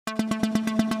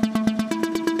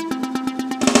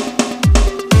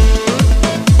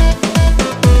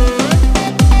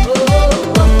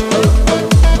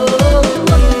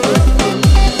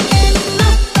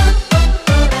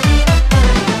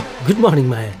Morning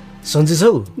माया, सन्चै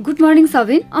छौ? Good morning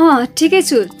Sabin. ठिकै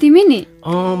छु, तिमी नि?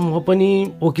 म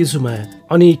पनि ओके छु माया।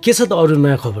 अनि के छ त अरू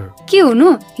नयाँ खबर? के हुनु,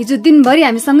 हिजो दिनभरि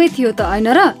हामी सँगै थियो त हैन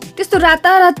र? त्यस्तो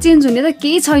रातारात चेन्ज हुने त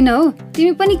केही छैन हो।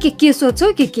 तिमी पनि के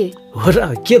सोच्छौ के? हो र,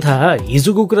 के थाहा,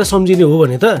 हिजोको कुरा सम्झिने हो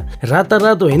भने त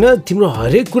रातारात होइन, तिम्रो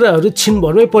हरेक कुराहरू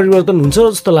छिनभरमै परिवर्तन हुन्छ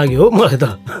जस्तो लाग्यो हो मलाई त।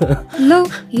 लौ,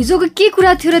 हिजोको के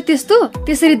कुरा थियो र त्यस्तो?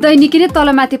 त्यसरी दैनिकी नै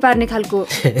तलमाथि पार्ने खालको?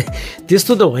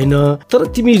 त्यस्तो त होइन,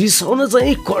 तर तिमी रिसाउन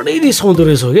चाहिँ कडै रिसाउँदो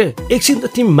रहेछौ के। एकछिन त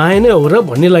तिमी माया नै हो र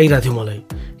भन्ने लागिरहेको थियो मलाई।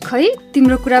 खै,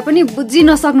 तिम्रो कुरा पनि बुझि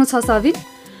नसक्नु छ सबिन।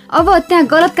 अब त्यहाँ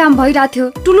गलत काम भइरहेको थियो,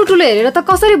 ठुलो हेरेर त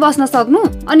कसरी बस्न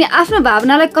सक्नु? अनि आफ्नो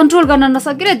भावनालाई कन्ट्रोल गर्न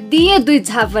नसकेर दिए 2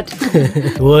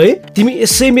 झापट। हो है, तिमी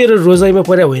यसै मेरो रोजाइमा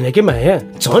पर्या होइन के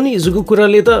माया। झन् हिजोको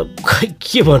कुराले त खै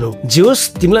के भनौँ। जे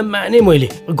होस्, तिमीलाई माने मैले।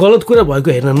 गलत कुरा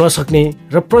भएको हेर्न नसक्ने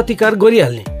र प्रतिकार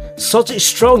गरिहाल्ने सच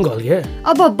स्ट्रङ गर्ल के।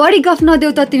 अब बढी गफ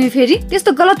नदेऊ त तिमी फेरि।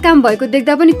 त्यस्तो गलत काम भएको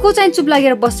देख्दा पनि को चाहिँ चुप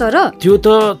लागेर बस्छ र? त्यो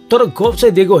त तर गफ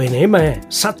चाहिँ दिएको होइन है माया,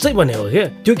 साँच्चै भने हो क्या।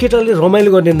 त्यो केटाले रमाइलो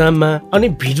गर्ने नाममा अनि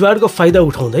भिडभाडको फाइदा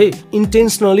उठाउँदै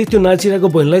इन्टेन्सनली त्यो नाचिरहेको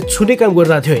बहिनीलाई छुने काम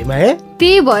गरिरहेको थियो है माया।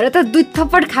 त्यही भएर त 2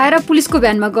 थप्पड खाएर पुलिसको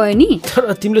भ्यानमा गयो नि।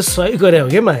 तर तिमीले सही गरे हो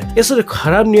क्या माया। यसरी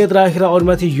खराब नियत राखेर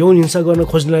अरूमाथि यौन हिंसा गर्न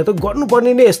खोज्नेलाई त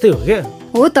गर्नुपर्ने नै यस्तै हो क्या।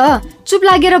 हो त, चुप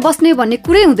लागेर बस्ने भन्ने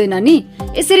कुरै हुँदैन नि।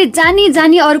 यसरी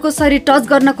जानी अरूको शरीर टच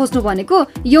गर्न खोज्नु भनेको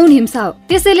यौन हिंसा हो।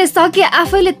 त्यसैले सके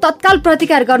आफैले तत्काल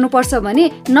प्रतिकार गर्नुपर्छ भने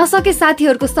नसके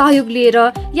साथीहरूको सहयोग लिएर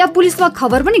या पुलिसमा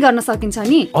खबर पनि गर्न सकिन्छ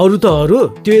नि। अरू त अरू,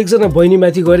 त्यो एकजना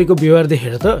बहिनीमाथि गरेको व्यवहार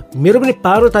देखेर त मेरो पनि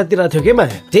पारो तातिरहेको थियो के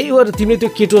माया। त्यही भएर तिमीले त्यो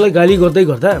केटोलाई गाली गर्दै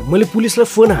गर्दा मैले पुलिसलाई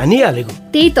फोन हानिहालेको।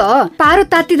 त्यही त, पारो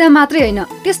तातिदा मात्रै होइन,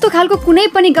 त्यस्तो खालको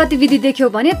कुनै पनि गतिविधि देख्यो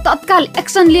भने तत्काल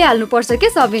एक्सन लिइहाल्नुपर्छ के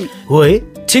सबिन। हो है,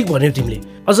 ठिक भन्यौ तिमीले।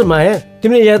 अझ माया,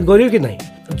 तिमीले याद गर्यौ कि नै,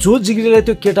 जो जिग्रीलाई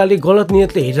त्यो केटाले गलत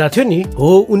नियतले हेरिरहेको थियो नि, हो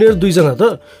उनीहरू 2 जना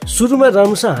त सुरुमा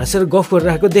राम्रोसँग हाँसेर गफ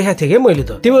गरिरहेको देखाएको थिएँ क्या मैले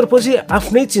त। त्यही भएर पछि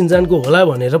आफ्नै चिन्जानको होला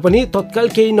भनेर पनि तत्काल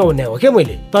केही नहुने हो क्या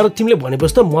मैले। तर तिमीले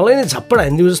भनेपछि त मलाई नै झप्पड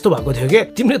हानिदिउ जस्तो भएको थियो क्या।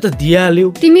 तिमीले त दिइहाल्यौ।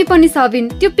 तिमी पनि सबिन,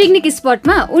 त्यो पिकनिक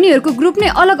स्पटमा उनीहरूको ग्रुप नै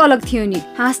अलग थियो नि।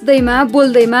 हाँस्दैमा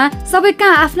बोल्दैमा सबै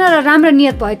कहाँ आफ्ना र राम्रो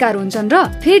नियत भएकाहरू हुन्छन् र?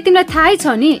 फेरि तिमीलाई थाहै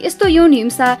छ नि, यस्तो यौन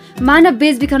हिंसा, मानव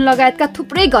बेचबिखन लगायतका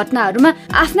थुप्रै घटनाहरूमा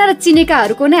आफ्ना र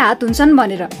चिनेकाहरूको नै हात हुन्छन्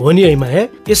भनेर। हो नि है माया।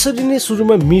 यसरी नै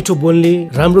सुरुमा मिठो बोल्ने,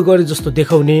 राम्रो गरे जस्तो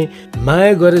देखाउने,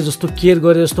 माया गरे जस्तो केयर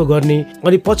गरे जस्तो गर्ने,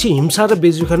 अनि पछि हिंसा र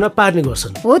बेचबिखनमा पार्ने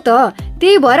गर्छन्। हो त,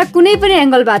 त्यही भएर कुनै पनि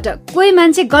एंगलबाट कोही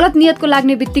मान्छे गलत नियतको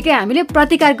लाग्ने बित्तिकै हामीले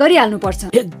प्रतिकार गरिहाल्नु पर्छ।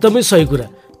 एकदमै सही कुरा।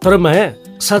 तर माया,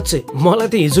 साँच्चै मलाई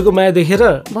त हिजोको माया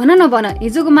देखेर भन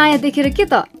हिजोको माया देखेर के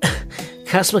त?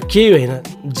 खासमा केही होइन,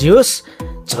 जे होस्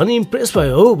झन् इम्प्रेस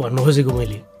भयो हौ भन्नु खोजेको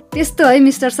मैले। त्यस्तो है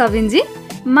मिस्टर सबिनजी,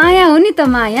 माया हो नि त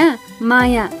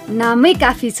माया नामै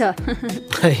काफी छ।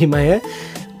 माया,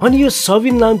 अनि यो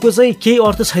सबिन नामको चाहिँ केही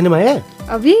अर्थ छैन माया?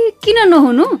 अबे किन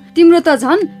नहुनु, तिम्रो त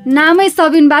झन् नामै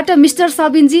सबिनबाट मिस्टर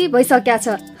सबिनजी भइसक्या छ।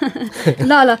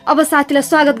 ल अब साथीलाई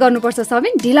स्वागत गर्नुपर्छ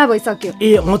सबिन, ढिला भइसक्यो।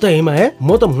 ए त है माया,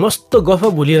 म त मस्त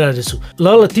गफ भुलिरहेको छु।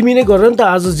 ल तिमी नै गर नि त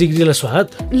आज जिग्रीलाई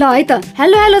स्वागत। ल है त।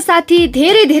 हेलो साथी,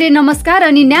 धेरै नमस्कार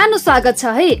अनि न्यानो स्वागत छ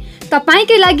है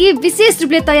तपाईकै लागि विशेष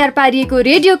रूपले तयार पारिएको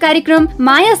रेडियो कार्यक्रम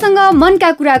मायासँग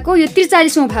मनका कुराको यो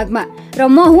 43औं भागमा। र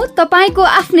म हुँ तपाईको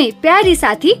आफ्नै प्यारी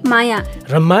साथी माया।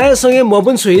 र मायासँगै म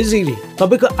पनि छु है जिग्री,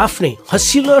 तपाईको आफ्नै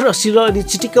हसिलो रसिलो अनि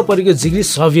चिटिक्क परेको जिग्री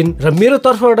सबिन। र मेरो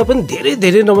तर्फबाट पनि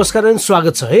धेरै नमस्कार अनि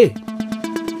स्वागत छ है।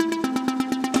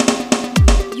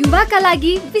 युवाका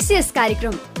लागि विशेष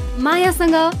कार्यक्रम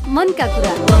मायासँग मनका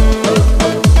कुरा।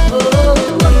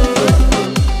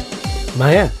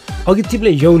 माया, अघि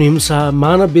तिमीले यौन हिंसा,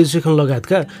 मानव बेचबिखन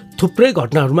लगायतका थुप्रै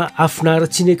घटनाहरूमा आफ्ना र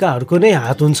चिनेकाहरूको नै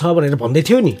हात हुन्छ भनेर भन्दै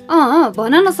थियो नि।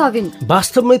 भन न सबिन।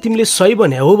 वास्तवमै तिमीले सही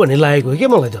भने हो भन्ने लागेको के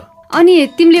मलाई त। अनि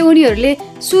तिमीले उनीहरूले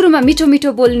सुरुमा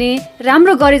मिठो बोल्ने,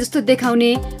 राम्रो गरे जस्तो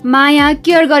देखाउने, माया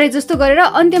केयर गरे जस्तो गरेर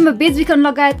अन्त्यमा बेचबिखन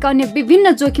लगायतका अन्य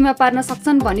विभिन्न जोखिममा पार्न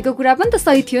सक्छन् भनेको कुरा पनि त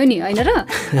सही थियो नि, होइन र?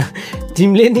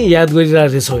 तिमीले नि याद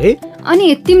गरिरहेछौ है। अनि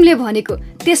तिमीले भनेको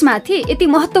त्यसमाथि यति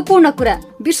महत्त्वपूर्ण कुरा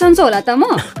बिर्सन्छौ होला त म?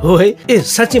 हो है।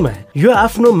 साँच्चीमा यो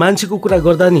आफ्नो मान्छेको कुरा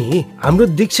गर्दा नि हाम्रो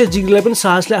दीक्षा जिग्रीलाई पनि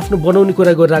साहसले आफ्नो बनाउने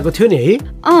कुरा गरिरहेको थियो नि है।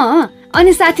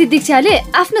 अनि साथी दीक्षाले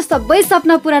आफ्नो सबै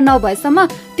सपना पूरा नभएसम्म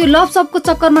त्यो लभसपको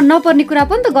चक्करमा नपर्ने कुरा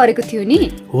पनि त गरेको थियो नि।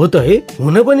 हो त है।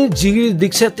 हुन पनि जिग्री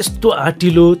दीक्षा त्यस्तो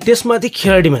आटिलो, त्यसमाथि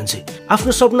खेलाडी मान्छे,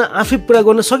 आफ्नो सपना आफै पूरा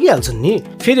गर्न सकिहाल्छन् नि।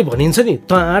 फेरि भनिन्छ नि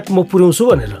त आँट म पुर्याउँछु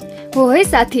भनेर। हो है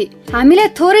साथी, हामीलाई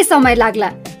थोरै समय लाग्ला,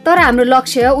 तर हाम्रो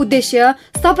लक्ष्य, उद्देश्य,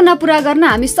 सपना पूरा गर्न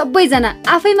हामी सबैजना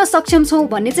आफैमा सक्षम छौँ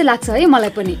भन्ने चाहिँ लाग्छ है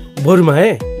मलाई पनि। बरुमा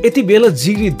है, यति बेला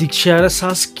जिग्री दीक्षा र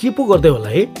सास के पो गर्दै होला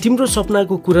है? तिम्रो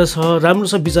सपनाको कुरा छ,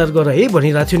 राम्रोसँग विचार गर है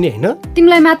भनिरहेको थियो नि, होइन?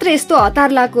 तिमीलाई मात्र यस्तो हतार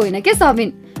लागेको होइन के सबिन,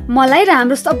 मलाई र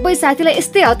हाम्रो सबै साथीलाई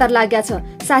यस्तै हतार लागेको छ।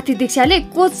 साथी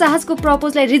दीक्षाले कोच साहसको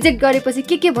प्रपोजलाई रिजेक्ट गरेपछि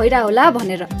के भइरा होला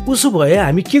भनेर। उसो भए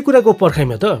हामी के कुराको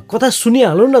पर्खाइमा त कता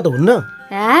सुनिहालौँ न त हुन्न?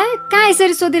 कहाँ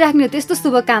यसरी सोधिराख्ने हो त यस्तो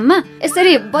शुभ काममा?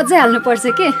 यसरी बजाइहाल्नु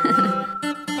पर्छ के?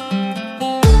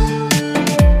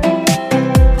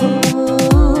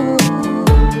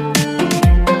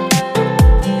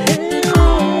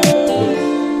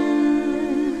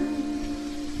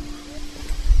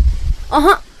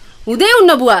 हुँदै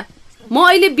हुन्न बुवा, म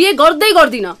अहिले बिहे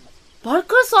गर्दिन।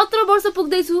 भर्खर 17 वर्ष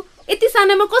पुग्दैछु, यति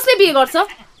सानोमा कसले बिहे गर्छ?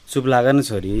 चुप लाग न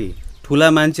छोरी, ठुला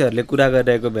मान्छेहरूले कुरा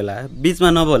गरिरहेको बेला बीचमा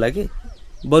नबोला कि।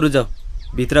 बरु जाऊ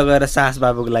भित्र गएर सास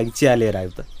बाबुको लागि चिया लिएर आऊ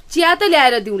त। चिया त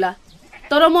ल्याएर दिउँला,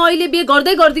 तर म अहिले बिहे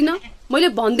गर्दिन, मैले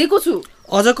भन्देको छु।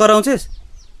 अझ कराउँछेस्?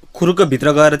 खुरुको भित्र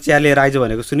गएर चिया लिएर आइज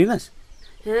भनेको सुनिनस्?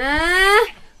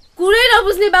 कुरै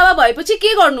नबुझ्ने बाबा भएपछि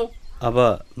के गर्नु? अब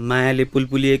मायाले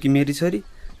पुलपुलिए कि मेरी छोरी?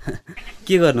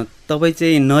 के गर्नु, तपाईँ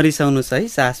चाहिँ नरिसाउनुहोस् है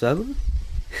सास बाबु।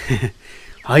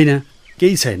 होइन,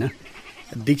 केही छैन।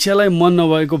 दीक्षालाई मन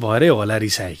नभएको भएरै होला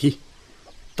रिसाए कि।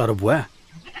 तर बुवा,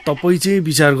 तपाईँ चाहिँ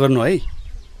विचार गर्नु है।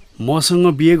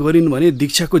 मसँग बिहे गरिन् भने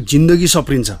दीक्षाको जिन्दगी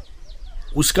सप्रिन्छ।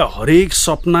 उसका हरेक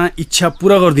सपना इच्छा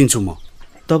पुरा गरिदिन्छु म।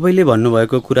 तपाईँले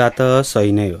भन्नुभएको कुरा त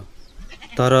सही नै हो,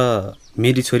 तर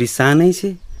मेरी छोरी सानै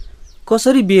छे,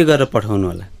 कसरी बिहे गरेर पठाउनु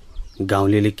होला?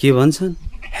 गाउँलेले के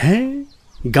भन्छन्?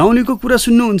 गाउँलेको कुरा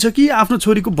सुन्नुहुन्छ कि आफ्नो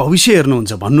छोरीको भविष्य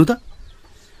हेर्नुहुन्छ भन्नु त?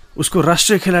 उसको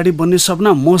राष्ट्रिय खेलाडी बन्ने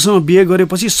सपना मसँग बिहे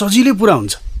गरेपछि सजिलै पुरा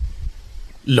हुन्छ।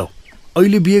 ल,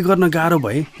 अहिले बिहे गर्न गाह्रो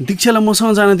भए दीक्षालाई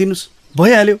मसँग जान दिनुहोस्,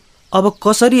 भइहाल्यो। अब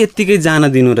कसरी यत्तिकै जान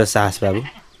दिनु र सास बाबु?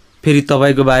 फेरि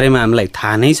तपाईँको बारेमा हामीलाई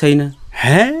थाहा नै छैन।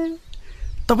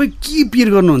 तपाईँ के पिर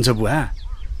गर्नुहुन्छ बुवा?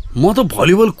 म त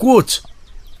भलिबल कोच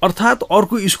अर्थात्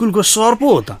अर्को स्कुलको सर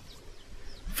पो हो त।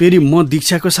 फेरि म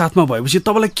दीक्षाको साथमा भएपछि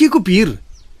तपाईँलाई के को पिर?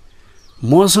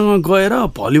 मसँग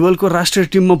गएर भलिबलको राष्ट्रिय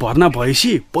टिममा भर्ना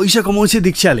भएपछि पैसा कमाउँछ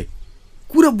दीक्षाले।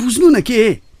 कुरा बुझ्नु न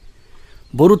के?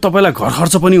 बरु तपाईँलाई घर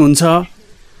खर्च पनि हुन्छ।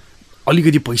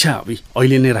 अलिकति पैसा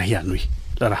अहिले नै राखिहाल्नु है।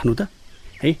 ल राख्नु त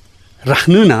है,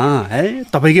 राख्नु न है,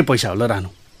 तपाईँकै पैसा हो, ल राख्नु।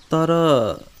 तर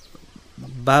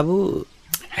बाबु,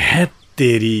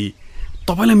 तेरी,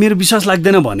 तपाईँलाई मेरो विश्वास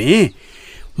लाग्दैन भने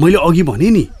मैले अघि भने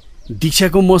नि,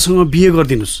 दीक्षाको मसँग बिहे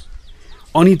गरिदिनुहोस्।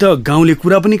 अनि त गाउँले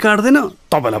कुरा पनि काट्दैन,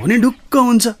 तपाईँलाई पनि ढुक्क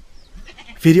हुन्छ।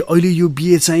 फेरि अहिले यो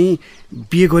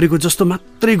बिहे गरेको जस्तो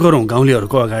मात्रै गरौँ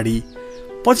गाउँलेहरूको अगाडि।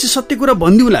 पछि सत्य कुरा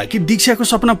भनिदिउँला कि दीक्षाको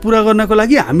सपना पुरा गर्नको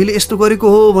लागि हामीले यस्तो गरेको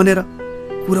हो भनेर।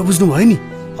 कुरा बुझ्नु भयो नि?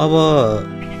 अब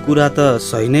कुरा त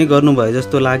सही नै गर्नुभयो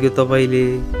जस्तो लाग्यो तपाईँले,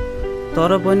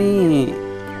 तर पनि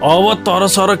अब तर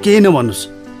सर केही नभन्नुहोस्।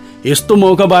 यस्तो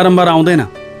मौका बारम्बार आउँदैन।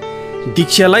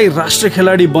 दीक्षालाई राष्ट्रिय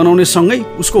खेलाडी बनाउने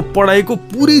सँगै उसको पढाइको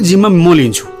पुरै जिम्मा म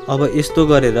लिन्छु। अब यस्तो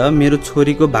गरेर मेरो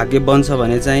छोरीको भाग्य बन्छ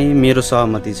भने चाहिँ मेरो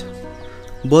सहमति छ।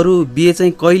 बरु बिहे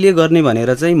चाहिँ कहिले गर्ने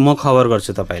भनेर चाहिँ म खबर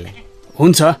गर्छु तपाईँलाई।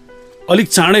 हुन्छ, अलिक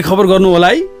चाँडै खबर गर्नु होला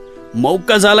है,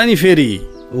 मौका जाला नि फेरि।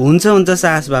 हुन्छ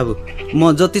साहस बाबु,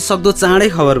 म जति सक्दो चाँडै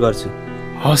खबर गर्छु।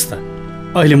 हस् त,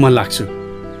 अहिले म लाग्छु।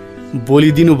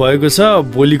 बोलिदिनु भएको छ,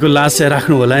 बोलीको लाज चाहिँ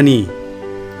राख्नु होला नि।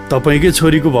 तपाईँकै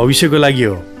छोरीको भविष्यको लागि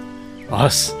हो।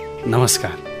 हस्,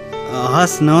 नमस्कार।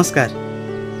 हस्, नमस्कार।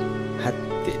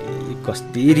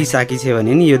 कति रिसाकी छ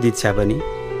भने नि यो दीक्षा पनि।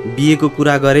 बिहेको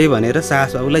कुरा गरे भनेर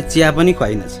सास बाबुलाई चिया पनि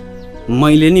खुवाइनछ।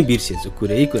 मैले नि बिर्सेछु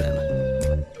कुरै कुरामा।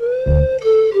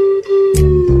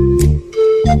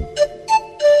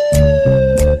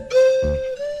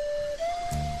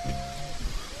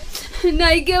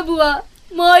 नाइ के बुवा,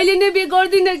 म अहिले नै बिहे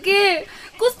गर्दिन के।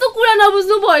 कस्तो कुरा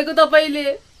नबुझ्नु भएको तपाईँले?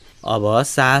 अब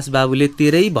सास बाबुले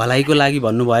तेरै भलाइको लागि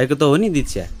भन्नुभएको त हो नि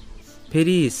दीक्षा।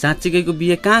 फेरि साँच्चीकैको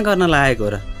बिहे कहाँ गर्न लागेको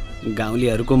र?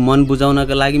 गाउँलेहरूको मन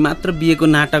बुझाउनका लागि मात्र बिहेको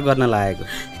नाटक गर्न लागेको।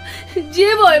 जे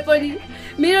भए पनि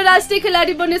मेरो राष्ट्रिय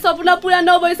खेलाडी बन्ने सपना पुरा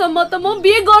नभएसम्म त म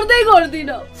बिहे गर्दिन।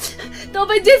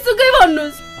 तपाईँ जेसुकै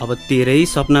भन्नुहोस्। अब तेरै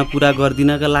सपना पुरा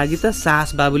गर्दिनका लागि त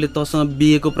सास बाबुले तसँग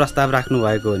बिहेको प्रस्ताव राख्नु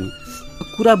भएको हो नि।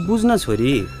 कुरा बुझ्न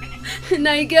छोरी।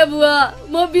 नाइ क्या बुवा,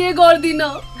 म बिहे गर्दिन।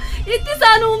 यति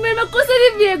सानो उमेरमा कसरी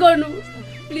बिहे गर्नु?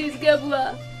 प्लिज क्या बुवा,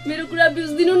 मेरो कुरा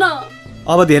बुझ्दिनु न।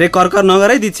 अब धेरै करकर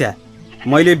नगर है दीक्षा।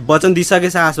 मैले वचन दिइसके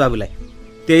सास बाबुलाई।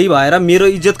 त्यही भएर मेरो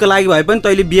इज्जतको लागि भए पनि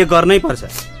तैँले बिहे गर्नै पर्छ।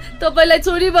 तपाईँलाई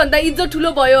छोरी भन्दा इज्जत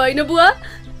ठुलो भयो होइन बुवा?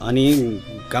 अनि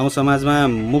गाउँ समाजमा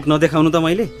मुख नदेखाउनु त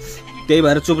मैले। त्यही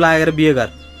भएर चुप लागेर बिहे गर,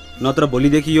 नत्र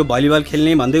भोलिदेखि यो भलिबल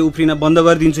खेल्ने भन्दै उफ्रिन बन्द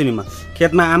गरिदिन्छु नि म।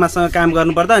 खेतमा आमासँग काम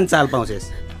गर्नुपर्दा अनि चाल पाउँछेस्।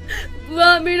 बुवा,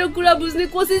 मेरो कुरा बुझ्ने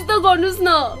कोसिस त गर्नुहोस् न।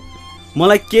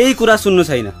 मलाई केही कुरा सुन्नु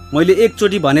छैन। मैले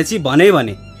एकचोटि भनेपछि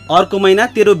भने अर्को महिना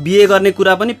तेरो बिहे गर्ने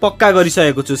कुरा पनि पक्का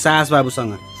गरिसकेको छु सास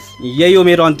बाबुसँग। यही हो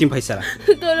मेरो अन्तिम फैसला।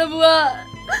 तर बुवा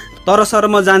तर सर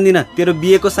म जान्दिनँ तेरो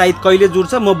बिहेको साइत कहिले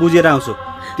जुड्छ म बुझेर आउँछु।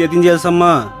 त्यतिन्जेलसम्म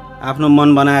आफ्नो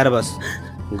मन बनाएर बस।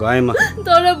 गएँ म।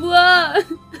 तर बुवा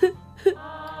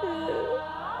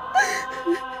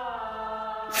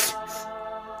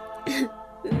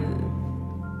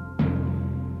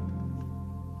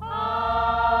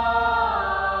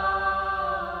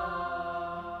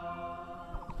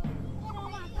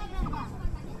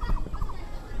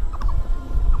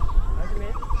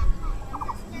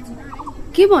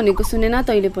के भनेको सुनेन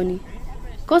तैँले पनि?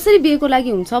 कसरी बिहेको लागि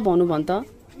हुन्छ भन्नु भन् त?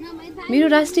 मेरो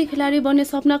राष्ट्रिय खेलाडी बन्ने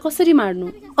सपना कसरी मार्नु?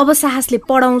 अब साहसले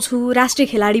पढाउँछु, राष्ट्रिय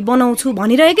खेलाडी बनाउँछु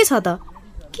भनिरहेकै छ त।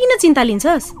 किन चिन्ता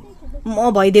लिन्छस्? म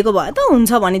भइदिएको भए त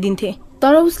हुन्छ भनिदिन्थे।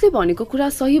 तर उसले भनेको कुरा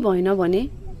सही भएन भने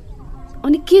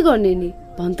अनि के गर्ने नि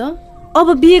भन् त? अब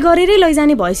बिहे गरेरै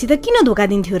लैजाने भएपछि त किन धोका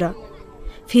दिन्थ्यो र?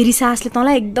 फेरि साहसले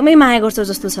तँलाई एकदमै माया गर्छ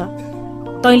जस्तो छ।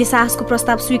 तैँले साहसको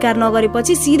प्रस्ताव स्वीकार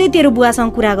नगरेपछि सिधै तेरो बुवासँग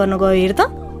कुरा गर्न गयो हेर त।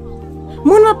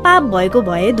 मनमा पाप भएको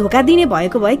भए, धोका दिने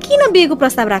भएको भए किन बिहेको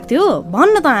प्रस्ताव राख्थ्यो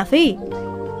भन्न त आफै।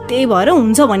 त्यही भएर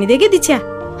हुन्छ भनिदिए के दीक्षा?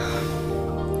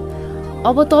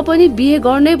 अब त पनि बिहे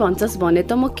गर्नै भन्छस् भने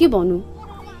त म के भन्नु?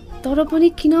 तर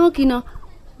पनि किन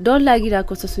डर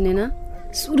लागिरहेको छ सुनेन?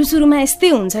 सुरुमा यस्तै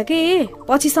हुन्छ के,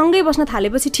 पछि सँगै बस्न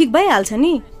थालेपछि ठिक भइहाल्छ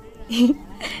नि।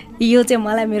 यो चाहिँ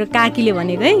मलाई मेरो काकीले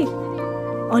भनेको है।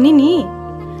 अनि नि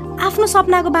आफ्नो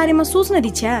सपनाको बारेमा सोच्न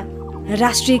दीक्षा।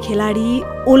 राष्ट्रिय खेलाडी,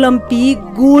 ओलम्पिक,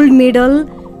 गोल्ड मेडल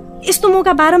यस्तो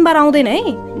मौका बारम्बार आउँदैन है,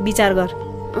 विचार गर।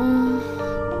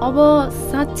 अब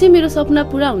साँच्चै मेरो सपना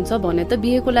पुरा हुन्छ भने त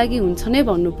बिहेको लागि हुन्छ नै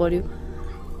भन्नु पर्यो।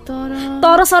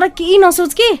 तर सर केही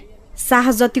नसोच के,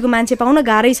 साहस जतिको मान्छे पाउन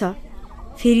गाह्रै छ।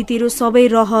 फेरि तेरो सबै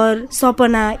रहर,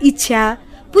 सपना, इच्छा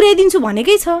पुर्याइदिन्छु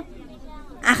भनेकै छ।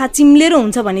 आँखा चिम्लेर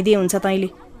हुन्छ भनिदिए हुन्छ तैँले।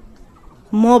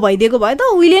 म भइदिएको भए त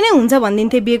उहिले नै हुन्छ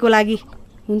भनिदिन्थे बिहेको लागि।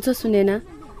 हुन्छ सुनेन,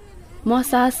 म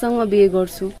साहससँग बिहे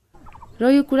गर्छु र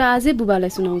यो कुरा आजै बुबालाई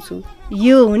सुनाउँछु।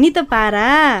 यो हो नि त पारा,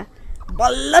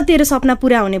 बल्ल तेरो सपना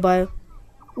पुरा हुने भयो।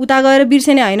 उता गएर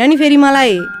बिर्सेने होइन नि फेरि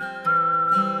मलाई।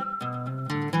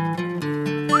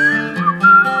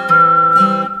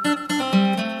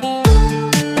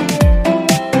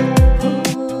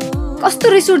 कस्तो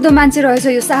रिसउठ्दो मान्छे रहेछ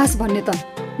यो साहस भन्ने त।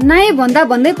 नाइ भन्दा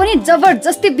भन्दै पनि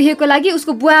जबरजस्ती बिहेको लागि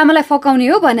उसको बुवा आमालाई फकाउने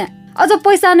हो भने, अझ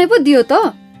पैसा नै पो दियो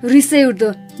त। रिसै उठ्दो।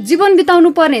 जीवन बिताउनु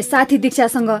पर्ने साथी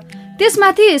दीक्षासँग,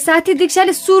 त्यसमाथि साथी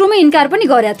दीक्षाले सुरुमै इन्कार पनि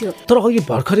गरेको थियो। तर अघि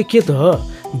भर्खरै के त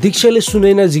दीक्षाले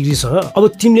सुनैना जिग्रिस, अब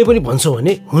तिमीले पनि भन्छौ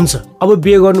भने हुन्छ, अब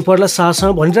बिहे गर्नु पर्ला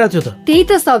साहससँग भनिरहेको थियो त। त्यही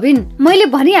त सबिन, मैले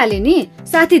भनिहालेँ नि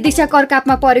साथी दीक्षा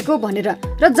करकापमा परेको भनेर।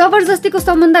 र जबरजस्तीको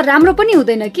सम्बन्ध राम्रो पनि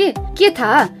हुँदैन के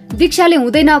थाहा? दीक्षाले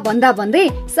हुँदैन भन्दा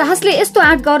भन्दै साहसले यस्तो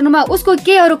आँट गर्नुमा उसको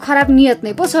के अरू खराब नियत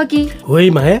नै पो छ कि? होइ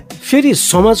माया, फेरि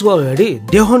समाजको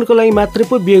अगाडि देखाउनको लागि मात्रै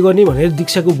पो बिहे गर्ने भनेर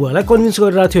दीक्षाको बुवालाई कन्भिन्स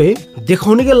गरिरहेको थियो है।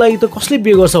 देखाउनकै लागि त कसले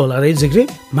बिहे गर्छ होला रे जिग्री?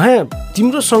 माया,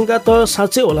 तिम्रो शङ्का त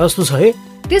साँच्चै होला जस्तो छ है।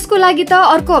 त्यसको लागि त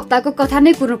अर्को हप्ताको कथा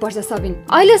नै कुर्नुपर्छ सबिन।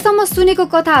 अहिलेसम्म सुनेको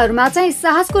कथाहरूमा चाहिँ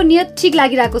साहसको नियत ठिक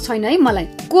लागिरहेको छैन है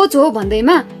मलाई। कोच हो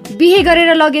भन्दैमा बिहे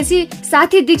गरेर लगेपछि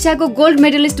साथी दीक्षाको गोल्ड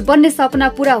मेडलिस्ट बन्ने सपना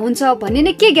पुरा हुन्छ भन्ने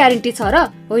नै के ग्यारेन्टी छ र?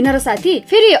 होइन र साथी?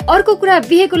 फेरि अर्को कुरा,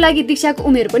 बिहेको लागि दीक्षाको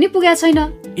उमेर पनि पुगेको छैन।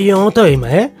 ए अँ त है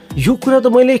माया, यो कुरा त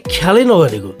मैले ख्यालै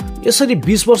नगरेको। यसरी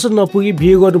 20 वर्ष नपुगी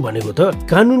बिहे गर्नु भनेको त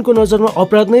कानुनको नजरमा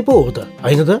अपराध नै पो हो त,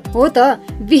 होइन त? हो त,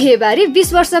 बिहे बारी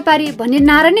 20 वर्ष पारी भन्ने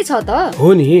नारा नै छ त। हो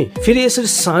नि, फेरि यसरी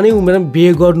सानै उमेरमा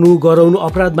बिहे गराउनु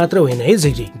अपराध मात्र होइन है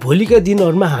जिग्री। भोलिका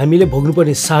दिनहरूमा हामीले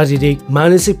भोग्नुपर्ने शारीरिक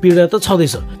मानसिक पीडा त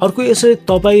छँदैछ। अर्को यसरी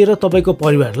तपाईँ र तपाईँको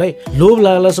परिवारलाई लोभ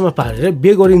लालचमा पारेर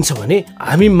बिहे गरिन्छ भने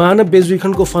हामी मानव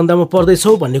बेचबिखनको फन्दामा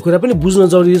पर्दैछौँ भन्ने कुरा पनि बुझ्न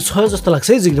जरुरी छ जस्तो लाग्छ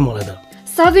है जिग्री मलाई त।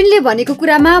 सबिनले भनेको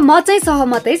कुरामा म चाहिँ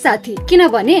सहमत है साथी।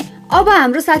 किनभने अब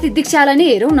हाम्रो साथी दीक्षालाई नै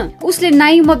हेरौँ न, उसले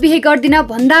नाइ म बिहे गर्दिन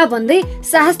भन्दा भन्दै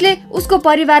साहसले उसको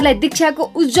परिवारलाई दीक्षाको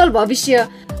उज्जवल भविष्य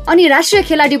अनि राष्ट्रिय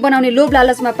खेलाडी बनाउने लोभ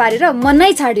लालचमा पारेर मन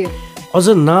नै छाड्यो। अझ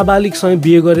नाबालिगसँग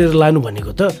बिहे गरेर लानु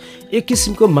भनेको त एक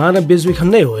किसिमको मानव बेचबिखन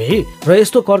नै हो है। र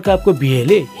यस्तो करकापको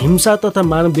बिहेले हिंसा तथा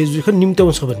मानव बेचबिखन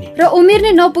निम्त्याउँछ पनि। र उमेर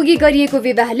नै नपुगी गरिएको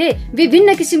विवाहले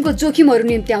विभिन्न किसिमको जोखिमहरू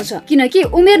निम्त्याउँछ। किनकि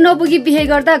उमेर नपुगी बिहे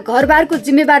गर्दा घरबारको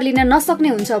जिम्मेवार लिन नसक्ने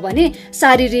हुन्छ भने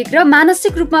शारीरिक र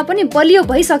मानसिक रूपमा पनि बलियो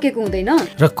भइसकेको हुँदैन।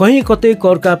 र कहीँ कतै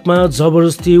करकापमा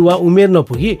जबरजस्ती वा उमेर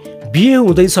नपुगी बिहे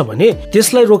हुँदैछ भने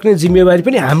त्यसलाई रोक्ने जिम्मेवारी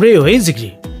पनि हाम्रै हो है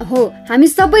जिग्री। हो, हामी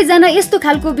सबैजना यस्तो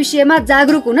खालको विषयमा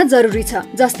जागरुक हुन जरुरी छ।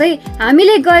 जस्तै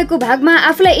हामीले गएको भागमा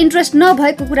आफूलाई इन्ट्रेस्ट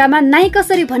नभएको कुरामा नाइ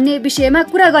कसरी भन्ने विषयमा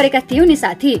कुरा गरेका थियौँ नि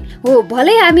साथी। हो,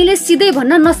 भलै हामीले सिधै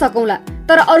भन्न नसकौँला,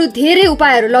 तर अरू धेरै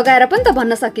उपायहरू लगाएर पनि त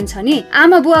भन्न सकिन्छ नि।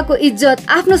 आमा बुवाको इज्जत,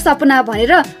 आफ्नो सपना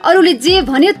भनेर अरूले जे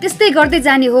भन्यो त्यस्तै गर्दै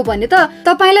जाने हो भने त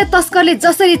तपाईलाई तस्करले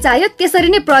जसरी चाह्यो त्यसरी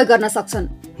नै प्रयोग गर्न सक्छन्।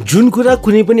 जुन कुरा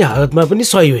कुनै पनि हालतमा पनि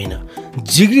सही होइन।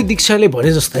 जिग्री दीक्षाले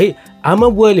भने जस्तै आमा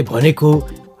बुवाले भनेको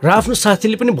र आफ्नो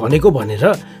साथीले पनि भनेको भनेर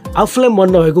आफूलाई मन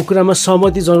नभएको कुरामा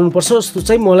सहमति जनाउनुपर्छ जस्तो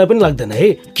चाहिँ मलाई पनि लाग्दैन है।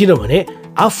 किनभने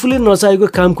आफूले नचाहेको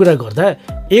काम कुरा गर्दा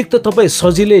एक त तपाईँ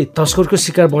सजिलै तस्करको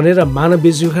शिकार बनेर मानव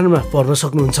बेचबिखनमा पर्न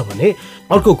सक्नुहुन्छ भने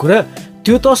अर्को कुरा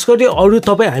त्यो तस्करले अरू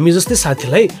तपाईँ हामी जस्तै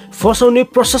साथीलाई फसाउने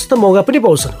प्रशस्त मौका पनि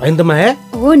पाउँछन् होइन त माया?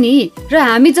 हो नि, र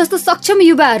हामी जस्तो सक्षम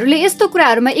युवाहरूले यस्तो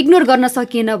कुराहरूमा इग्नोर गर्न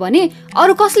सकिएन भने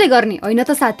अरू कसले गर्ने होइन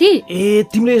त साथी? ए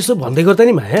तिमीले यसो भन्दै गर्दा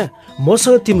नि माया,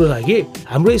 मसँग तिम्रो लागि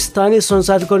हाम्रो स्थानीय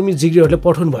सञ्चारकर्मी जिग्रीहरूले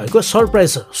पठाउनु भएको सरप्राइज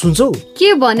छ, सुन्छौ?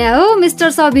 के भन्या हो मिस्टर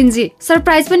सबिनजी,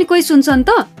 सरप्राइज पनि कोही सुन्छन्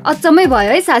त? अचम्मै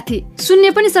भयो है साथी, सुन्ने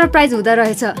पनि सरप्राइज हुँदो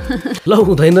रहेछ। ल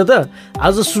हुँदैन त,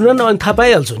 आज सुन न अनि थाहा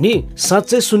पाइहाल्छु नि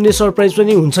साँच्चै सुन्ने सरप्राइज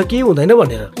पनि हुन्छ कि हुँदैन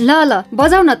भनेर। ल ल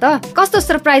बजाउ न त, कस्तो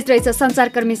सरप्राइज रहेछ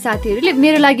सञ्चारकर्मी साथीहरूले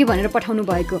मेरो लागि भनेर पठाउनु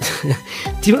भएको।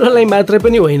 तिम्रो लागि मात्रै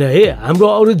पनि होइन है, हाम्रो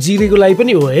अरू जिग्रीको लागि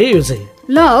पनि हो है यो चाहिँ।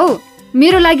 ल हौ,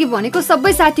 मेरो लागि भनेको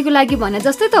सबै साथीको लागि भने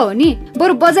जस्तै त हो नि,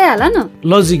 बरु बजाइहाल न।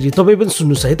 ल जिग्री तपाईँ पनि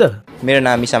सुन्नुहोस् है त। मेरो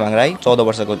नाम मिसा माङराई, 14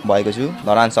 वर्षको भएको छु,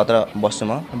 धरान 17 बस्छु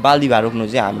म। बाल विवाह रोक्नु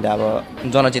चाहिँ हामीले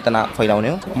अब जनचेतना फैलाउने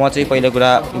हो। म चाहिँ पहिलो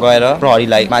कुरा गएर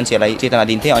प्रहरीलाई मान्छेहरूलाई चेतना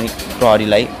दिन्थेँ अनि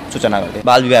प्रहरीलाई सूचना गर्थेँ।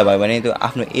 बाल विवाह भयो भने त्यो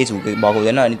आफ्नो एज भएको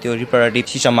हुँदैन अनि त्यो रिप्रोडक्टिभ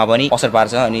सिस्टममा पनि असर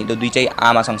पार्छ अनि त्यो दुई चाहिँ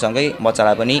आमा सँगसँगै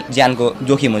बच्चालाई पनि ज्यानको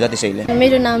जोखिम हुन्छ। त्यसैले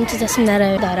मेरो नाम चाहिँ जसमिना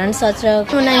राई, धरान 17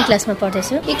 9 क्लासमा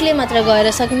पढ्दैछु। एक्लै मात्र गएर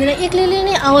सकिँदैन, एक्लैले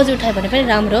नै आवाज उठायो भने पनि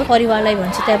राम्रो। परिवारलाई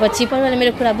भन्छु, त्यहाँपछि परिवारले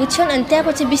मेरो कुरा बुझ्छन् अनि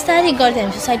त्यहाँपछि बिस्तारै गर्दै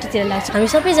हामी सोसाइटीतिर लाग्छौँ। हामी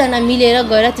सबैजना मिलेर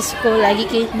गएर त्यसको लागि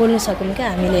केही बोल्न सकौँ क्या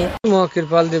हामीले। म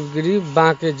कृपाल देवगिरी,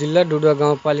 बाँके जिल्ला डुडुवा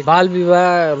गाउँपालिका। बाल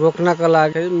विवाह रोक्नका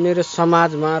लागि मेरो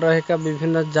समाजमा रहेका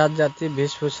विभिन्न जात जाति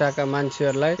वेशभूषाका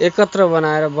मान्छेहरूलाई एकत्र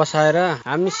बनाएर बसाएर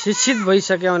हामी शिक्षित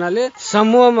भइसके हुनाले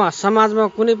समूहमा समाजमा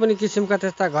कुनै पनि किसिमका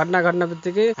त्यस्ता घटना घट्न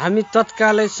बित्तिकै हामी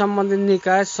तत्कालै सम्बन्धित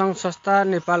निकाय सङ्घ संस्था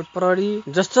नेपाल प्रहरी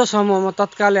जस्तो समूहमा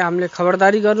तत्कालै हामीले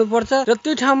खबरदारी गर्नुपर्छ र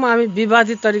त्यो ठाउँमा हामी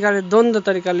विवादित तरिकाले द्वन्द्व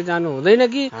तरिकाले जानु हुँदैन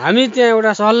कि हामी त्यहाँ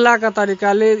एउटा सल्लाहका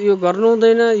तरिकाले यो गर्नु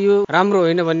हुँदैन, यो राम्रो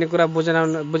होइन भन्ने कुरा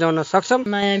बुझाउन सक्छौँ।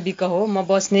 माया बिक हो, म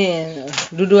बस्ने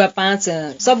डुडुवा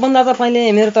 5। सबभन्दा त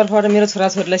पहिले मेरो तर्फबाट मेरो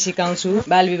छोराछोरीलाई सिकाउँछु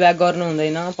बाल विवाह गर्नु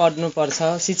हुँदैन, पढ्नुपर्छ,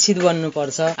 शिक्षित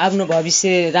बन्नुपर्छ, आफ्नो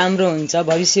भविष्य राम्रो हुन्छ,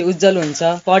 भविष्य उज्जवल हुन्छ,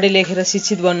 पढे लेखेर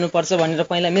शिक्षित बन्नुपर्छ भनेर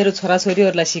पहिला मेरो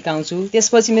छोराछोरीहरूलाई सिकाउँछु।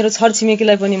 त्यसपछि मेरो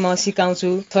छरछिमेकीलाई पनि म सिकाउँछु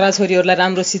छोराछोरीहरूलाई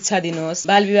राम्रो शिक्षा दिनुहोस्,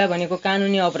 बाल विवाह भनेको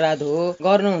कानुनी अपराध हो,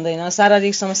 गर्नु हुँदैन,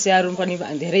 शारीरिक समस्याहरू पनि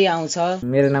धेरै आउँछ।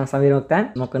 मेरो नाम समीर मोक्तान,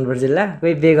 मकनपुर जिल्ला।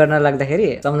 कोही बिहे गर्न लाग्दाखेरि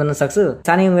सम्झाउन सक्छु,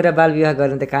 सानै उमेर बाल विवाह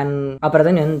गर्ने त कानुन अपराध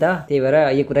नै हो नि त, त्यही भएर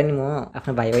यो कुरा नि म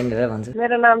आफ्नो भाइ बहिनीलाई भन्छु।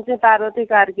 मेरो नाम चाहिँ पार्वती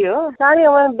कार्की हो। सानै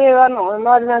उमेरमा बिहे गर्नु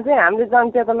नदिन चाहिँ हामीले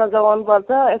जनचेतना जगाउनु पर्छ।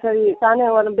 यसरी सानै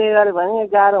उमेरमा बिहे गर्यो भने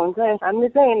गाह्रो हुन्छ। हामीले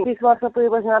चाहिँ 20 वर्ष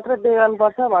पुगेपछि मात्र बिहे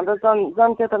गर्नुपर्छ भनेर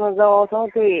जनचेतना जगाउँछौँ।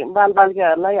 त्यही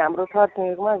बालबालिकाहरूलाई हाम्रो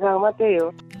छरछिमेकीमा गाउँमा त्यही हो।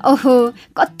 ओहो,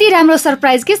 कति राम्रो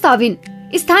सरप्राइज के सबिन।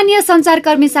 स्थानीय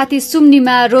सञ्चारकर्मी साथी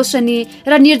सुम्निमा, रोशनी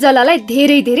र निर्जलालाई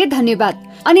धेरै धेरै धन्यवाद।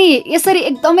 अनि यसरी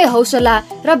एकदमै हौसला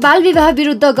र बाल विवाह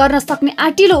विरुद्ध गर्न सक्ने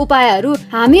आँटिलो उपायहरू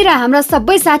हामी र हाम्रा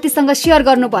सबै साथीसँग सेयर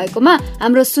गर्नु भएकोमा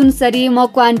हाम्रो सुनसरी,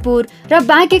 मकवानपुर र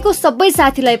बाँकेको सबै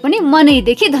साथीलाई पनि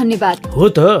मनैदेखि धन्यवाद। हो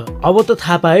त, अब त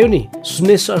थाहा पायो नि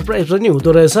सुन्ने सरप्राइज पनि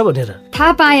हुँदो रहेछ भनेर।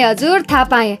 थाहा पाएँ हजुर, थाहा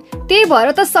पाएँ। त्यही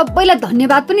भएर त सबैलाई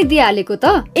धन्यवाद पनि दिइहालेको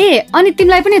त। ए अनि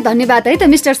तिमीलाई पनि धन्यवाद है त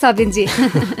मिस्टर सबिनजी।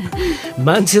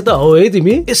 मान्छे त हो है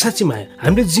तिमी। ए साँच्ची माया,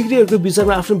 हामीले जिग्रीहरूको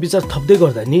विचारमा आफ्नो विचार थप्दै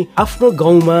गर्दा नि आफ्नो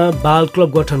गाउँमा बाल क्लब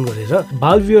गठन गरेर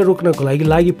बाल विवाह रोक्नको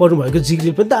लागि पर्नु भएको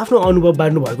जिग्रीले पनि त आफ्नो अनुभव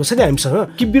बाँड्नु भएको छ नि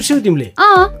हामीसँग। के बिर्स्यौ तिमीले?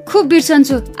 खुब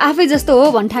बिर्सन्छु, आफै जस्तो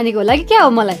हो भन्ठानेको लागि क्या हो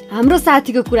मलाई। हाम्रो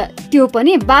साथीको कुरा, त्यो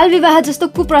पनि बाल विवाह जस्तो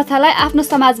कुप्रथालाई आफ्नो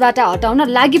समाजबाट हटाउन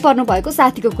लागि पर्नु भएको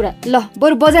साथीको कुरा। ल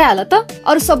बरु बजाइहाल त,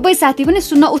 अरू सबै साथी पनि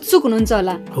सुन्न उत्सुक हुनुहुन्छ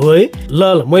होला। हो है,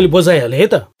 ल मैले बजाइहालेँ है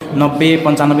त।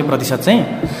 90-95% चाहिँ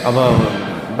अब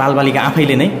बालबालिका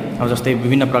आफैले नै अब जस्तै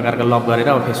विभिन्न प्रकारका लभ गरेर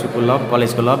अब फेसबुकको लभ,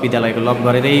 कलेजको लभ, विद्यालयको लभ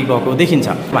गरेरै गएको देखिन्छ।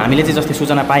 अब हामीले चाहिँ जस्तै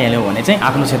सूचना पाइहाल्यौँ भने चाहिँ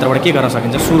आफ्नो क्षेत्रबाट के गर्न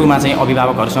सकिन्छ, सुरुमा चाहिँ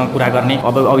अभिभावकहरूसँग कुरा गर्ने,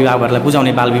 अब अभिभावकहरूलाई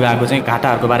बुझाउने बाल विवाहको चाहिँ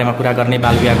घाटाहरूको बारेमा कुरा गर्ने,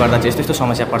 बाल विवाह गर्दा चाहिँ यस्तो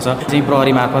समस्या पर्छ चाहिँ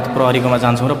प्रहरी मार्फत प्रहरीकोमा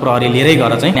जान्छौँ र प्रहरी लिएरै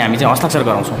गएर चाहिँ हामी चाहिँ हस्ताक्षर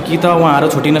गराउँछौँ कि त उहाँहरू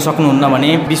छुटिन सक्नुहुन्न भने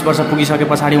 20 वर्ष पुगिसके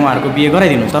पछाडि उहाँहरूको बिहे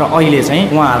गराइदिनुहोस्। तर अहिले चाहिँ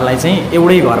उहाँहरूलाई चाहिँ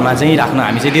एउटै घरमा चाहिँ राख्न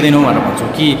हामी चाहिँ दिँदैनौँ भनेर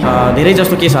भन्छौँ कि धेरै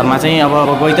जस्तो केसहरूमा चाहिँ अब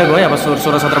गइ त गयो, अब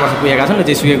 16-17 वर्ष पुगेका छन् र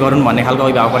जेसुकै गरून् भन्ने खालको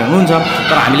अभिभावकहरू हुनुहुन्छ।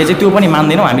 तर हामीले चाहिँ त्यो पनि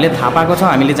मान्दैनौँ। हामीले थाहा पाएको छ,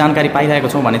 हामीले जानकारी पाइरहेको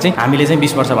छौँ भने चाहिँ हामीले चाहिँ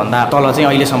 20 वर्षभन्दा तल चाहिँ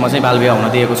अहिलेसम्म चाहिँ बालविवाह हुन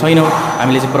दिएको छैनौँ।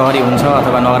 हामीले चाहिँ प्रहरी हुन्छ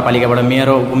अथवा नगरपालिकाबाट मेयर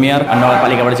उपमेयर,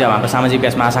 नगरपालिकाबाट चाहिँ हाम्रो सामाजिक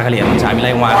विकास महाशाखाले हेर्नुहुन्छ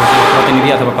हामीलाई, उहाँको चाहिँ प्रतिनिधि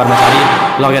अथवा कर्मचारी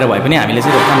लगेर भए पनि हामीले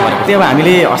चाहिँ रोकथाम गरेको थियो। अब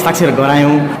हामीले हस्ताक्षर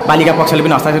गरायौँ, बालिका पक्षले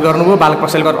पनि हस्ताक्षर गर्नुभयो, बालक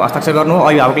पक्षले हस्ताक्षर गर्नु,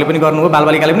 अभिभावकले पनि गर्नुभयो,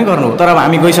 बालबालिकाले पनि गर्नुभयो। तर अब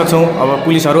हामी गइसक्छौँ, अब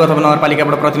पुलिसहरू अथवा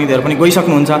नगरपालिकाबाट प्रतिनिधिहरू पनि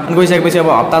गइसक्नुहुन्छ। गइसकेपछि अब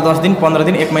हप्ता 10 दिन 15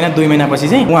 दिन 1 महिना 2 महिनापछि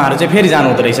चाहिँ उहाँहरू चाहिँ फेरि जानु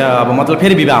हुँदो रहेछ। अब मतलब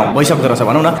फेरि विवाह भइसक्दो रहेछ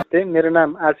भनौँ न। मेरो नाम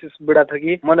आशिष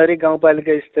बुढाथोकी, मनहरी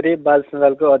गाउँपालिका स्तरीय बाल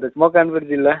सञ्जालको अध्यक्ष, मकवानपुर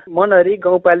जिल्ला। मनहरी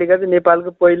गाउँपालिका चाहिँ नेपालको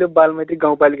पहिलो बालमैत्री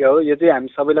गाउँपालिका हो। यो चाहिँ हामी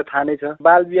सबैलाई थाहा नै छ।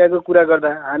 बाल विवाहको कुरा गर्दा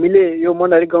हामीले यो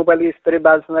मनहरी गाउँपालिका स्तरीय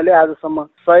बाल सञ्जालले आजसम्म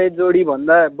 100 जोडी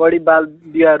भन्दा बढी बाल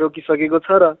विवाह रोकिसकेको छ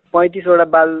र 35 वटा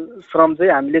बाल श्रम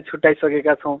चाहिँ हामीले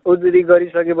छुट्याइसकेका छौँ। उजुरी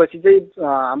गरिसकेपछि चाहिँ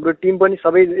हाम्रो टिम पनि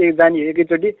सबै जाने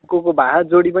एकैचोटि को भए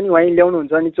जोडी पनि वहीँ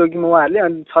ल्याउनुहुन्छ अनि चौकीमा उहाँहरूले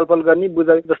अनि छलफल गर्ने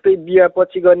बुझाइ जस्तै बिहा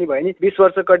पछि गर्ने भयो नि 20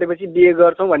 वर्ष कटेपछि बिहे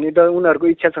गर्छौँ भन्ने त उनीहरूको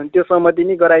इच्छा छ भने त्यो सहमति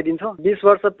नै गराइदिन्छौँ। 20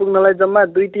 वर्ष पुग्नलाई जम्मा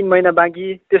 2-3 महिना बाँकी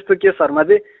त्यस्तो केसहरूमा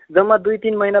चाहिँ जम्मा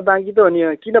 2-3 महिना बाँकी त हो नि,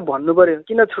 किन भन्नु पर्यो,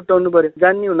 किन छुट्याउनु पर्यो?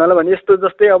 जान्ने हुनालाई भने यस्तो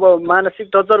जस्तै अब मानसिक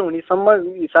टर्चर हुनेसम्म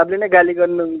हिसाबले नै गाली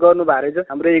गर्नु भएको रहेछ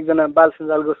हाम्रो एकजना बाल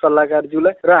सञ्जालको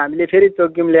सल्लाहकारज्यूलाई र हामीले फेरि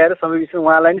चौकीमा ल्याएर सबै विषय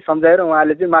उहाँलाई नि सम्झाएर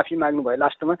उहाँले चाहिँ माफी माग्नु भयो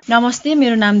लास्टमा। नमस्ते,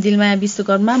 मेरो नाम दिलमाया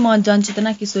विश्वकर्मा, म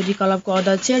जनचेतना किशोरी क्लबको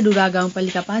अध्यक्ष, डुडा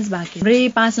गाउँपालिका 5 बाँके। हाम्रै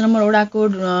 5 नम्बर वडाको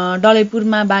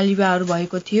डलैपुरमा बाल विवाहहरू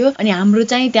भएको थियो अनि हाम्रो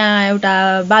चाहिँ त्यहाँ एउटा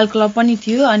बाल क्लब पनि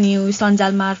थियो अनि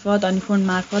सञ्जाल मार्फत अनि फोन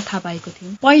मार्फत थाहा पाएको थियो।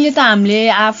 पहिले त हामीले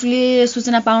आफूले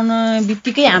सूचना पाउन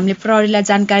बित्तिकै हामीले प्रहरीलाई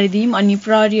जानकारी दियौँ अनि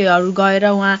प्रहरीहरू गएर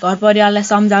उहाँ घर परिवारलाई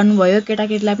सम्झाउनु भयो,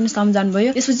 केटाकेटीलाई पनि सम्झाउनु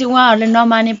भयो। त्यसपछि उहाँहरूले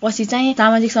नमानेपछि चाहिँ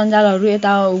सामाजिक सञ्जालहरू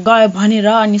यता गयो भनेर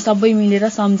अनि सबै मिलेर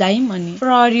सम्झायौँ अनि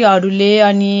प्रहरीहरूले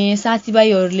अनि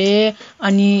साथीभाइहरूले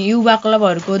अनि युवा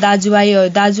क्लबहरूको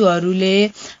दाजुहरूले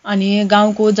अनि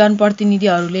गाउँको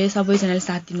जनप्रतिनिधिहरूले सबैजनाले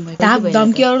साथ दिनुभयो। धाक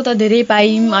धम्कीहरू त धेरै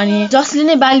पायौँ अनि जसले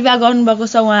नै बाल विवाह गर्नुभएको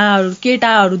छ उहाँहरू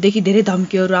केटाहरूदेखि धेरै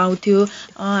धम्कीहरू आउँथ्यो।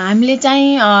 हामीले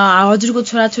चाहिँ हजुरको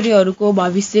छोराछोरीहरूको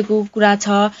भविष्यको कुरा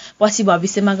छ, पछि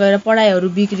भविष्यमा गएर पढाइहरू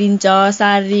बिग्रिन्छ,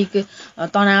 शारीरिक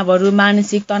तनावहरू,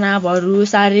 मानसिक तनावहरू,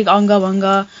 शारीरिक अङ्गभङ्ग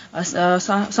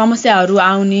समस्याहरू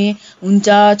आउने हुन्छ,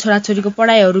 छोराछोरीको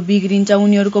पढाइहरू बिग्रिन्छ,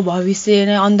 उनीहरूको भविष्य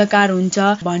नै अन्धकार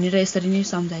हुन्छ भनेर यसरी नै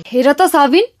सम्झाए। हेर त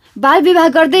सबिन, बाल विवाह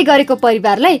गर्दै गरेको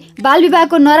परिवारलाई बाल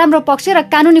विवाहको नराम्रो पक्ष र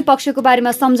कानुनी पक्षको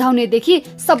बारेमा सम्झाउनेदेखि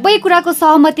सबै कुराको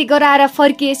सहमति गराएर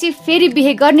फर्किएपछि फेरि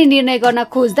बिहे गर्ने निर्णय गर्न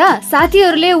खोज्दा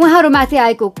साथीहरूले उहाँहरूमाथि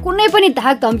आएको कुनै पनि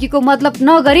धाक धम्कीको मतलब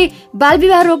नगरी बाल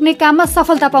विवाह रोक्ने काममा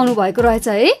सफलता पाउनु भएको रहेछ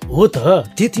है। हो त,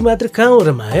 त्यति मात्र कहाँ हो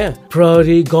र माया?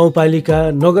 प्रहरी, गाउँपालिका,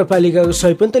 नगरपालिकाको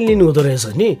सहयोग पनि त लिनु हुँदो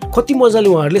रहेछ नि। कति मजाले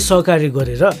उहाँहरूले सहकार्य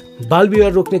गरेर बाल विवाह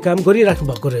रोक्ने काम गरिराख्नु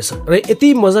भएको रहेछ र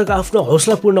यति मजाको आफ्नो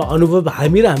हौसलापूर्ण अनुभव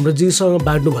हामी र हाम्रो जिग्रीसँग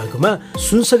बाँड्नु भएकोमा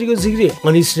सुनसरीको जिग्री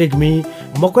अनिस रेग्मी,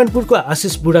 मकवानपुरको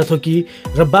आशिष बुढाथोकी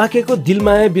र बाँकेको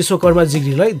दिलमाया विश्वकर्मा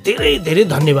जिग्रीलाई धेरै धेरै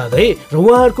धन्यवाद है। र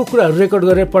उहाँहरूको कुराहरू रेकर्ड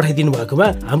गरेर पठाइदिनु भएकोमा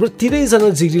हाम्रो तिनैजना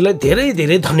जिग्रीलाई धेरै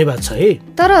धेरै धन्यवाद छ है।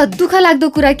 तर दुःख लाग्दो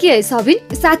कुरा के है सबिन,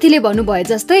 साथीले भन्नुभयो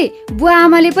जस्तै बुवा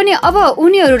आमाले पनि अब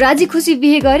उनीहरू राजी खुसी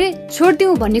बिहे गरे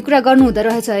छोड्दिउँ भन्ने कुरा गर्नु हुँदो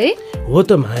रहेछ है। हो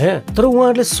त माया, तर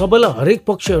उहाँहरूले सबैलाई हरेक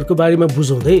पक्षहरूको बारेमा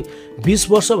बुझाउँदै 20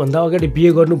 वर्षभन्दा अगाडि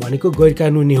बिहे गर्नु भनेको गैर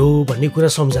कानुनी हो भन्ने कुरा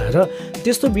सम्झाएर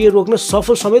त्यस्तो बिहे रोक्न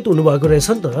सफल समेत हुनुभएको रहेछ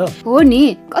नि त। हो नि,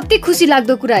 कति खुसी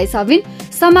लाग्दो कुरा है सबिन।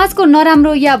 समाजको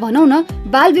नराम्रो या भनौँ न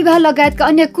बाल विवाह लगायतका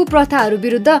अन्य कुप्रथाहरू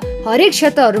विरुद्ध हरेक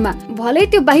क्षेत्रहरूमा भलै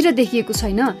त्यो बाहिर देखिएको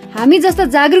छैन। हामी जस्ता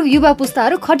जागरुक युवा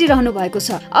पुस्ताहरू खटिरहनु भएको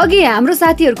छ। अघि हाम्रो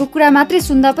साथीहरूको कुरा मात्रै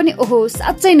सुन्दा पनि ओहो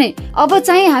साँच्चै नै अब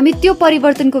चाहिँ हामी त्यो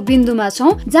परिवर्तनको बिन्दुमा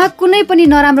छौँ जहाँ कुनै पनि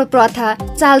नराम्रो प्रथा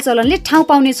चालचलनले ठाउँ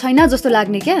पाउने छैन जस्तो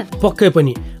लाग्ने क्या। पक्कै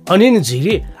पनि। अनि नि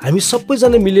जिग्री, हामी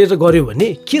सबैजना मिलेर गर्यो भने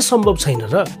के सम्भव छैन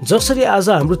र? जसरी आज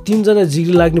हाम्रो 3 जना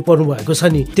जिग्री लाग्नु पर्नु भएको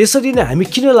छ नि, त्यसरी नै हामी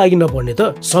किन लागि नपर्ने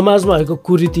त? समाजमा भएको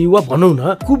कुरीति वा भनौँ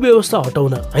न कुव्यवस्था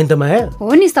हटाउन, हैन त माया?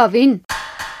 हो नि सबिन।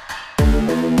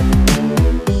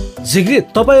 जिग्री,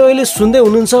 तपाईँ अहिले सुन्दै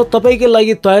हुनुहुन्छ तपाईँकै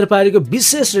लागि तयार पारेको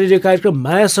विशेष रेडियो कार्यक्रम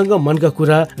मायासँग मनका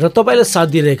कुरा र तपाईँलाई साथ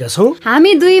दिइरहेका छौँ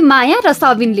हामी दुई, माया र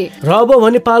सबिनले। र अब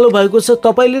भने पालो भएको छ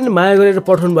तपाईँले नै माया गरेर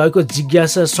पठाउनु भएको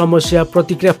जिज्ञासा, समस्या,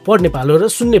 प्रतिक्रिया पढ्ने पालो र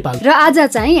सुन्ने पालो। र आज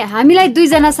चाहिँ हामीलाई 2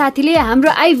 जना साथीले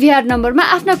हाम्रो आइभीआर नम्बरमा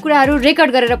आफ्ना कुराहरू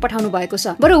रेकर्ड गरेर पठाउनु भएको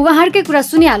छ। बरु उहाँहरूकै कुरा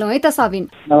सुनिहालौँ है त सबिन।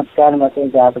 नमस्कार, म चाहिँ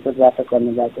जातक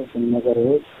गर्नेबाट सुन्नगर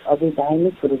हो। अघि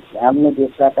धार्मिक पुरुष आफ्नो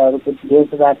देशबाट अरूको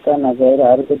देशबाट नगएर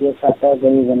अरूको देशबाट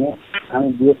गयो भने हामी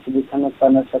देश बिर्सन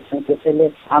पर्न सक्छौँ। त्यसैले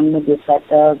आफ्नो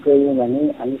देशबाट गयौँ भने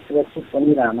हामी सुरक्षित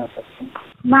पनि रहन सक्छौँ।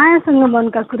 मायासँग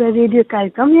मनका कुरा रेडियो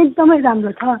कार्यक्रम एकदमै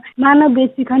राम्रो छ। मानव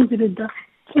बेचबिखन विरुद्ध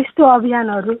यस्तो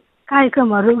अभियानहरू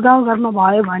कार्यक्रमहरू गाउँघरमा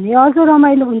भयो भने अझ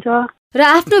रमाइलो हुन्छ। र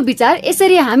आफ्नो विचार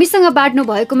यसरी हामीसँग बाँड्नु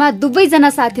भएकोमा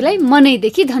दुवैजना साथीलाई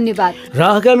मनैदेखि धन्यवाद। र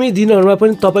आगामी दिनहरूमा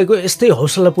पनि तपाईँको यस्तै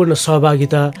हौसलापूर्ण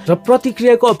सहभागिता र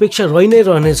प्रतिक्रियाको अपेक्षा रहि नै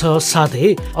रहनेछ।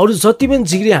 साथै अरू जति पनि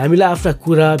जिग्री हामीलाई आफ्ना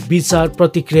कुरा, विचार,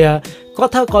 प्रतिक्रिया,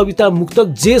 कथा, कविता, मुक्तक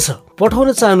जे छ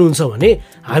पठाउन चाहनुहुन्छ भने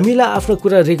हामीलाई आफ्नो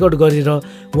कुरा रेकर्ड गरेर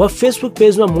वा फेसबुक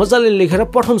पेजमा मजाले लेखेर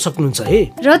पठाउन सक्नुहुन्छ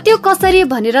है। र त्यो कसरी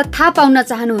भनेर थाहा पाउन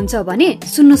चाहनुहुन्छ भने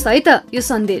सुन्नुहोस् है त यो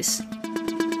सन्देश।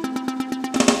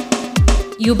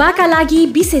 युवाका लागि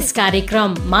विशेष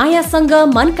कार्यक्रम मायासँग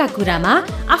मनका कुरामा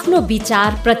आफ्नो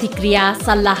विचार, प्रतिक्रिया,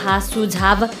 सल्लाह,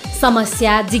 सुझाव,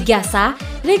 समस्या, जिज्ञासा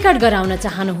रेकर्ड गराउन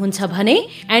चाहनुहुन्छ भने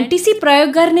एनटिसी प्रयोग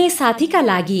गर्ने साथीका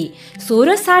लागि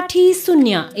 1660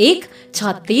 01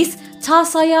 36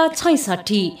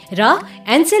 666 र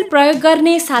एनसेल प्रयोग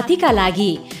गर्ने साथीका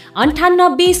लागि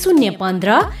 98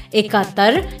 015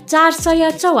 71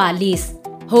 444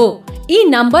 हो। यी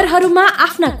नम्बरहरूमा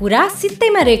आफ्ना कुरा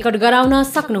सित्तैमा रेकर्ड गराउन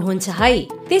सक्नुहुन्छ है।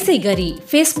 त्यसै गरी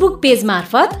फेसबुक पेज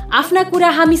मार्फत आफ्ना कुरा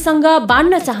हामीसँग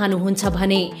बाँड्न चाहनुहुन्छ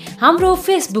भने हाम्रो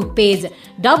फेसबुक पेज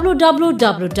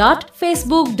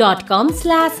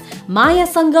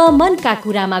www.facebook.com/मायासँग मनका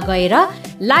कुरामा गएर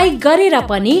लाइक गरेर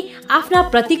पनि आफ्ना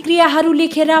प्रतिक्रियाहरू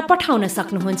लेखेर पठाउन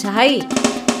सक्नुहुन्छ है।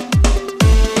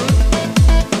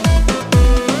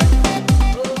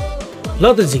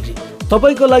 ल त जिग्री,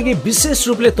 तपाईको लागि विशेष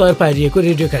रूपले तयार पारिएको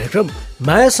रेडियो कार्यक्रम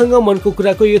मायासँग मनको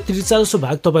कुराको यो 43औं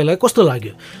भाग तपाईलाई कस्तो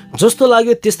लाग्यो? जस्तो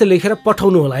लाग्यो त्यस्तै लेखेर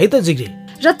पठाउनु होला है त जिग्री।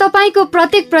 र तपाईको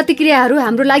प्रत्येक प्रतिक्रियाहरू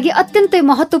हाम्रो लागि अत्यन्तै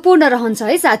महत्त्वपूर्ण रहन्छ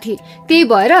है साथी। त्यही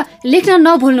भएर लेख्न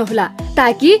नभुल्नुहोला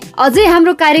ताकि अझै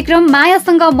हाम्रो कार्यक्रम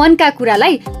मायासँग मनका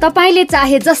कुरालाई तपाईले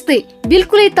चाहे जस्तै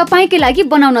बिल्कुलै तपाईकै लागि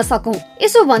बनाउन सकौं।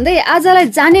 यसो भन्दै आजलाई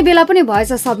जाने बेला पनि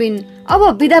भएछ सबिन। अब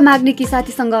बिदा माग्ने कि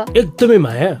साथीसँग? एकदमै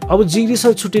माया, अब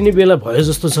जिग्रीसँग छुटिने बेला भयो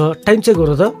जस्तो छ। टाइम चेक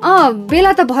गर त।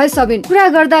 बेला त भयो सबिन। कुरा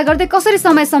गर्दा गर्दै कसरी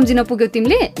समय सम्झिन पुग्यो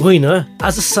तिमीले? होइन,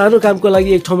 आज सानो कामको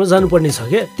लागि एक ठाउँमा जानुपर्ने छ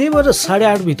क्या, त्यही भएर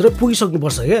 8:30 भित्र पुगिसक्नु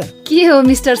पर्छ क्या। के हो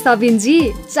मिस्टर सबिन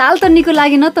जी, चाल त निको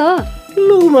लागेन त।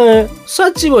 लुमा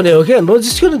साच्ची भने हो क्या,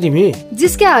 नजिस्क्यो न तिमी।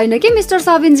 जिस्क्या होइन के मिस्टर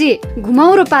सबिन जी,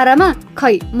 घुमाउरो पारामा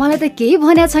खै मलाई त केही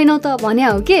भन्या छैनौ त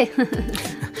भन्या हो के।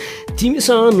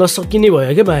 तिमीसँग नसकिने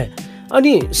भयो क्या माया,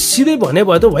 अनि सिधै भने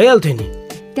भए त भइहाल्थ्यो नि।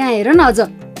 त्यहाँ हेर न, अझ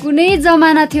कुनै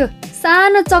जमाना थियो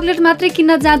सानो चकलेट मात्रै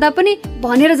किन्न जाँदा पनि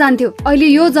भनेर जान्थ्यो।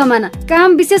 अहिले यो जमाना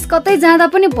काम विशेष कतै जाँदा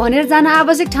पनि भनेर जान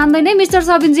आवश्यक ठान्दैन है मिस्टर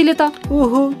सबिनजीले त।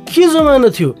 ओहो, के जमाना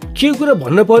थियो, के कुरा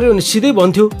भन्न पर्यो भने सिधै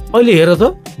भन्थ्यो। अहिले हेर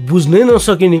त, बुझ्नै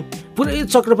नसकिने पुरै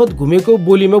चक्रपथ घुमेको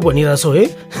बोलीमा भनिरहेछौ है।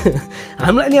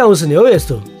 हामीलाई नि आउँछ नि हो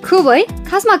यस्तो। खुब है,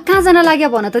 खासमा कहाँ जान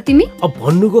लाग्यो भन त तिमी? अब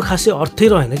भन्नुको खासै अर्थै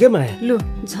रहेन क्या माया। लु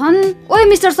झन्, ओइ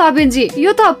मिस्टर सबिनजी, यो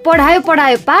त पढायो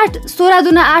पाठ 16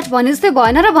 दुना 8 भने जस्तै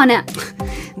भएन र भन्या।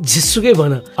 जेसुकै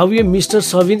भन, अब यो मिस्टर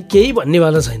सबिन केही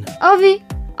भन्नेवाला छैन।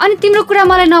 अनि तिम्रो कुरा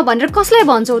मलाई नभनेर कसलाई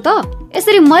भन्छौ त?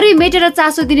 यसरी मरि मेटेर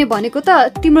चासो दिने भनेको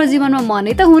त तिम्रो जीवनमा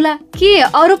मनै त हुला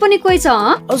के अरू पनि कोही छ?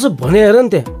 अझ भने हेर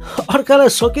नि, त्यहाँ अर्कालाई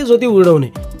सके जति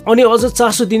उडाउने अनि अझ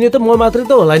चासो दिने त म मात्रै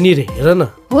त होला नि रे। हेर न।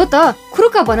 हो त,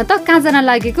 खुरुक्क भन त कहाँ जान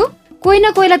लागेको? कोही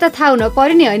न कोहीलाई त थाहा हुन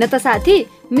पर्यो नि होइन त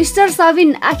साथी। मिस्टर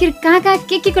सबिन आखिर कहाँ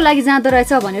के को लागि जाँदो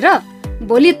रहेछ भनेर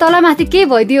भोलि तलमाथि के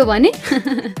भइदियो भने?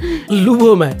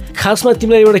 लुबोमा खासमा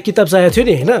तिमीलाई एउटा किताब चाहिएको थियो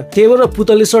नि होइन, त्यही भएर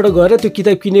पुतलीसँग गएर त्यो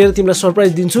किताब किनेर तिमीलाई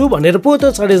सरप्राइज दिन्छु भनेर पो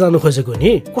त चढे जानु खोजेको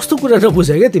नि। कस्तो कुरा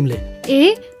नबुझ्यो क्या तिमीले?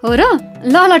 ए हो र,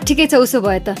 ल ठिकै छ, उसो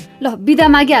भए त ल बिदा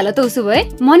मागिहाल त। उसो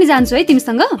भए म नि जान्छु है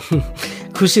तिमीसँग।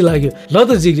 खुसी लाग्यो। ल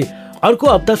त जिग्री,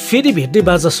 अर्को हप्ता फेरि भेट्ने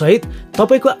बाजा सहित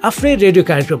तपाईको आफ्नै रेडियो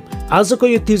कार्यक्रम आजको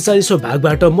यो 43औं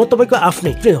भागबाट म तपाईको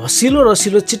आफ्नै हसिलो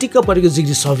रसिलो चिटिक्क परेको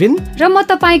जिग्री सबिन र म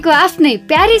तपाईको आफ्नै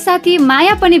प्यारी साथी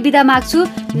माया पनि बिदा माग्छु।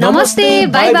 नमस्ते,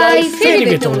 बाइ बाइ, फेरि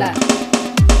भेटौँला।